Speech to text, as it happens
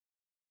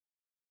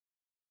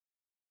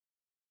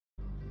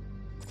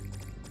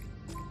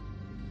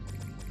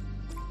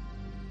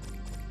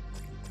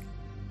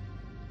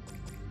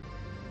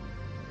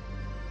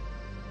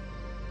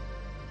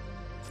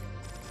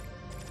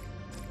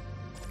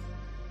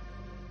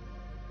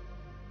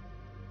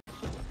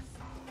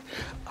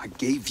I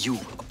gave you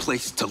a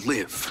place to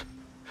live.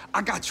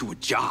 I got you a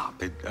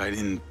job. I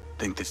didn't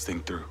think this thing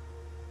through.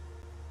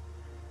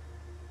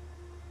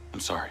 I'm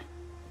sorry.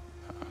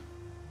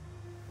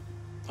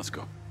 Let's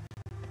go.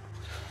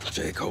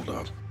 Jake, hold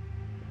up.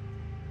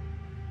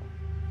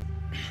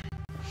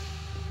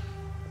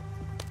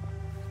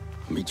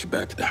 I'll meet you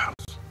back at the house.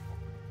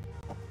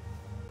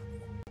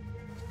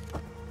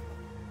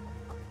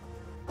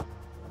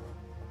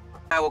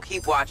 I will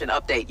keep watch and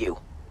update you.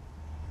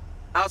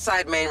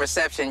 Outside main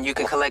reception, you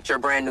can collect your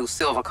brand new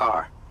silver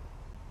car.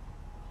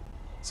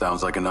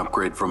 Sounds like an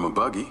upgrade from a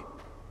buggy.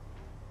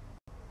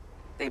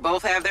 They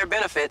both have their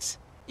benefits.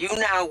 You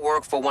now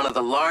work for one of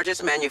the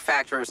largest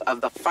manufacturers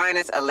of the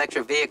finest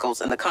electric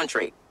vehicles in the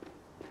country.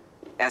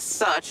 As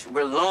such,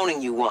 we're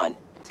loaning you one.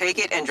 Take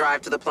it and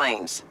drive to the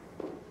plains.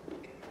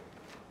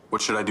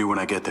 What should I do when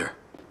I get there?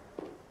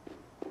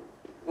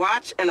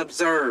 Watch and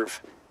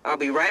observe. I'll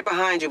be right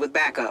behind you with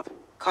backup.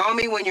 Call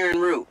me when you're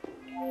en route.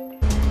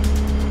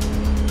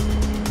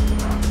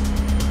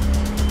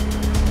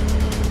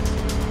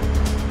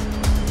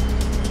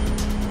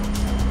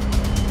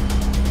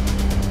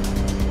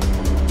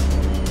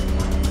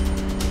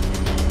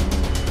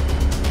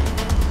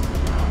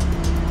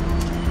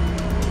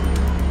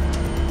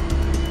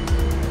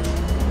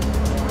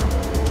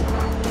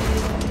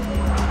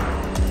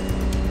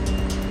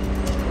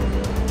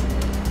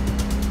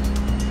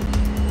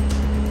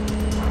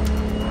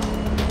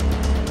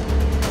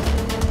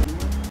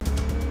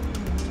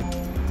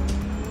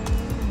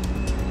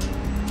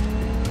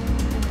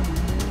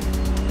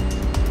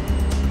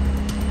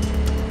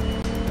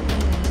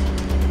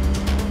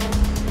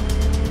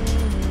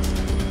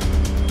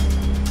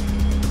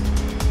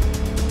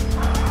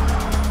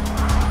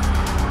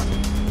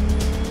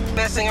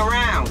 Messing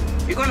around.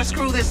 You're gonna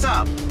screw this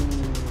up.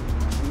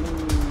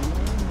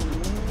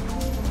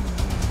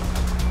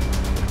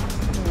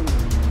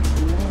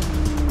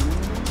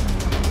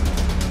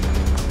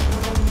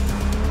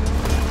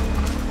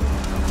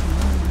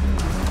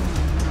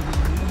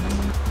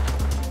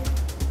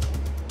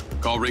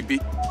 Call Rigby.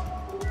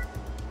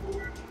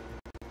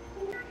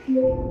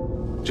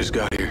 Just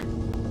got here.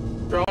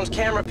 Drone's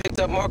camera picked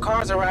up more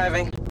cars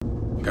arriving.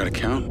 Got a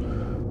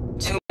count?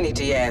 Too many,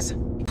 Diaz.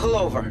 Pull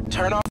over,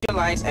 turn off your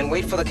lights, and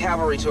wait for the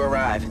cavalry to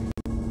arrive.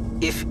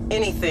 If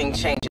anything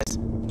changes,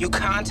 you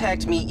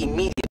contact me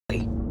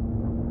immediately.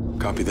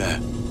 Copy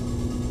that.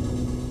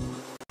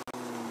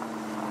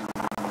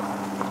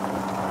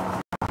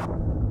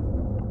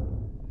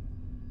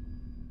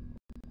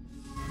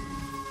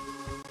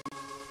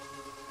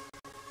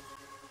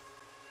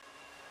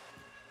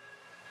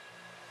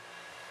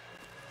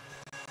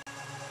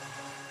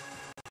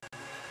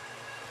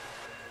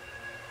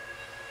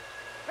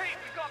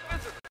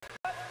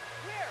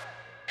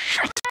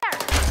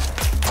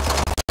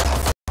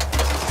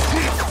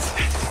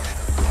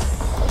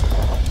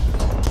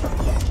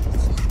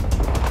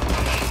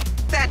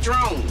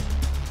 Drone!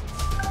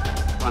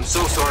 I'm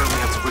so sorry we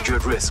have to put you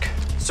at risk.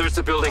 Search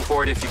the building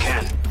for it if you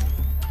can.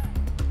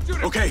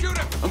 Okay,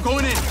 I'm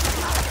going in.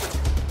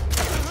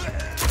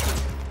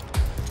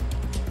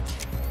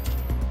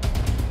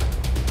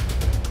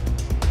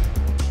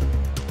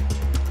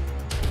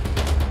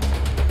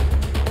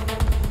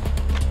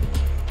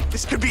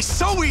 This could be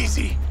so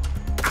easy!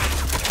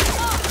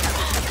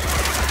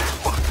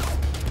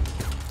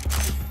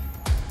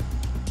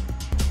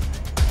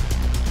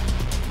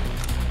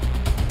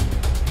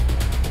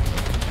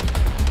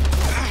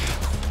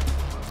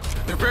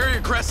 Very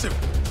aggressive.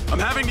 I'm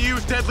having to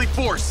use deadly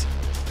force.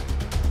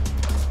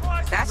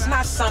 That's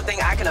not something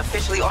I can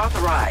officially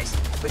authorize,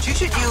 but you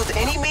should use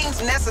any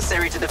means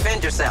necessary to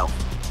defend yourself.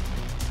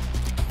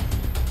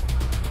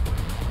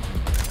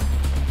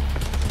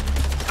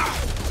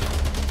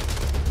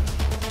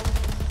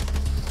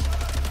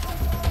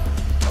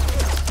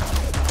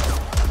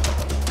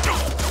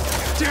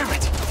 Damn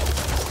it!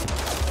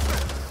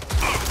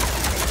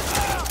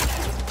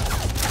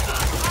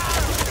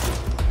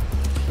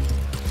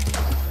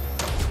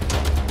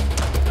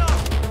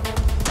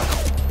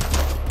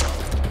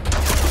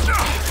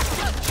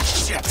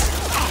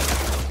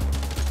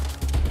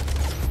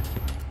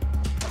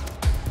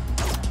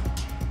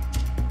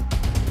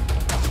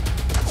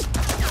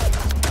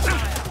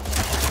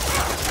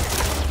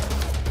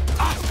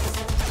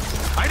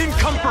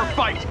 Come for a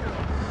fight!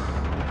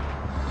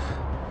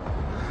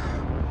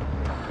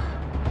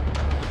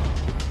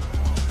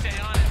 Stay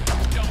on it.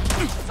 Don't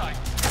lose sight.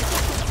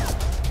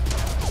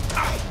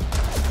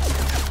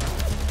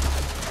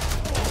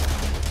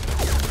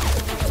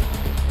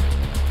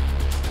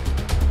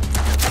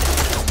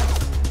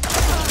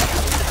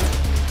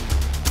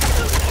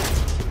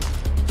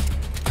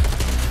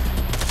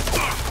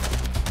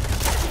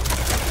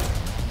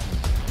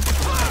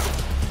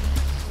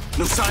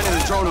 No sign of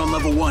the drone on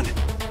level 1.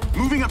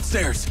 Moving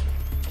upstairs.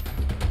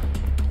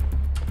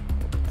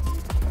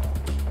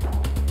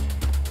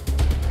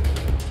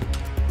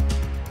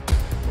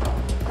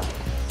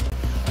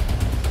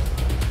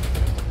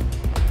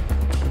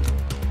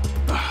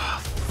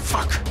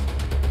 Fuck.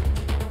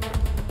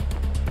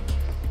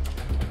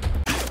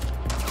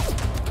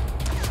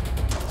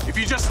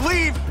 you just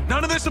leave,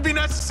 none of this will be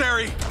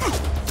necessary.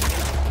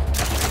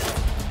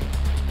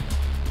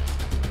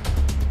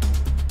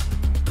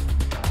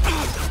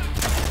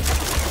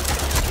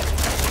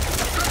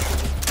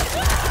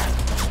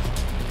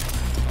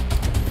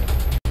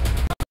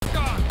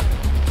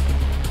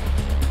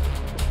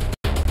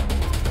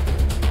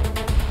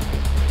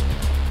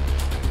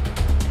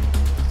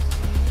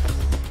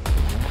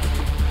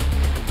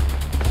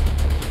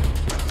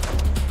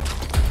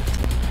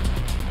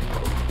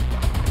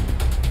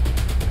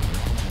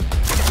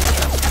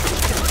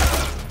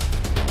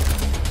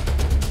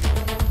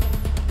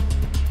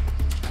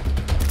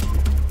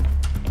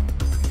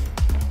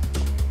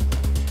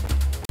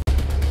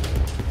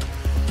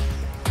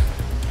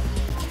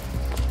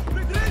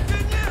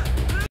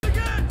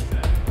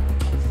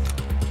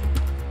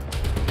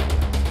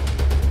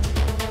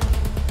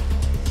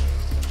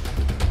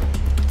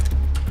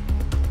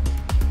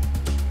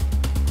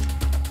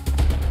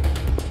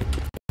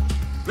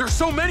 There's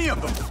so many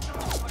of them!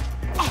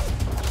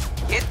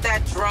 Get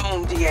that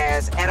drone,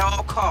 Diaz, at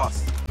all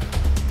costs.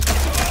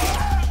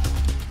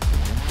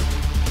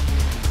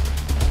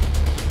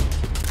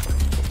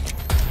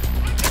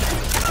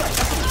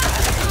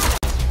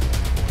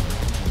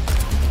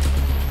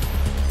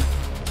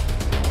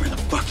 Where the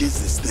fuck is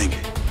this thing?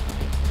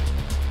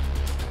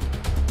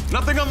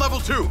 Nothing on level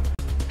 2.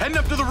 Heading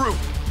up to the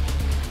roof.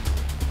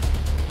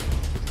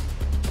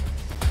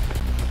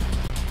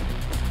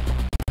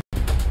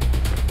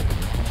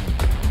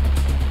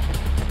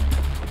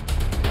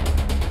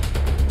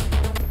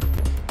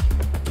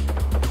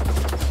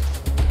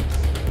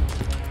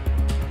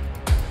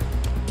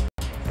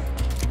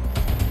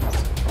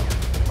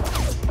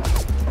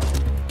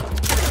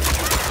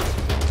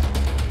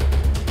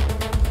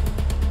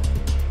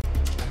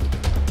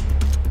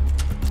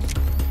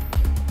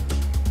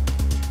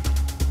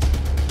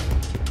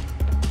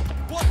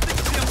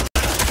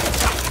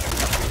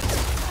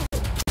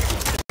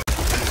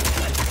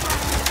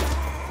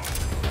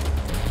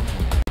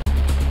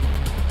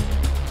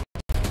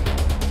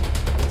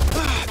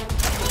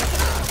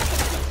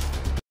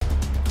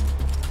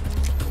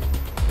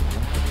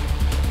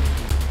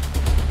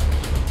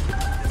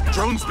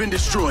 Drone's been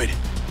destroyed.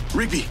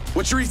 Rigby,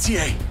 what's your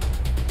ETA?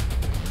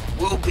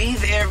 We'll be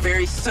there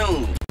very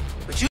soon.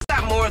 But you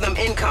got more of them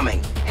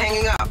incoming.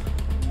 Hanging up.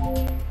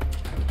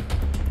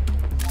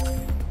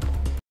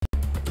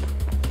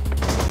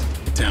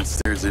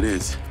 Downstairs it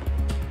is.